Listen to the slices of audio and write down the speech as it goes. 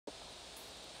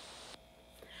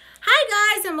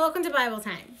guys, and welcome to Bible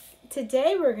Time.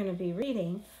 Today we're going to be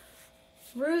reading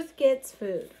Ruth Gets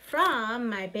Food from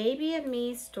my Baby and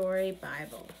Me Story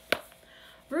Bible.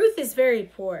 Ruth is very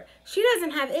poor. She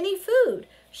doesn't have any food.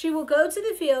 She will go to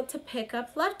the field to pick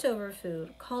up leftover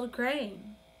food called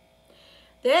grain.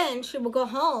 Then she will go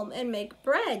home and make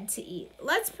bread to eat.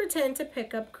 Let's pretend to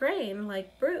pick up grain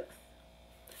like Ruth.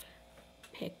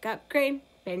 Pick up grain,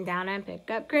 bend down and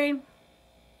pick up grain.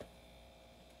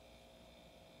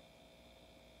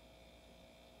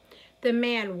 The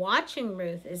man watching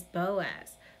Ruth is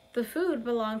Boaz. The food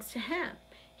belongs to him.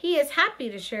 He is happy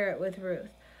to share it with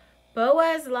Ruth.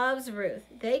 Boaz loves Ruth.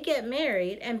 They get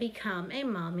married and become a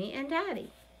mommy and daddy.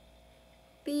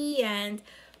 The end.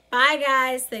 Bye,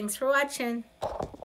 guys. Thanks for watching.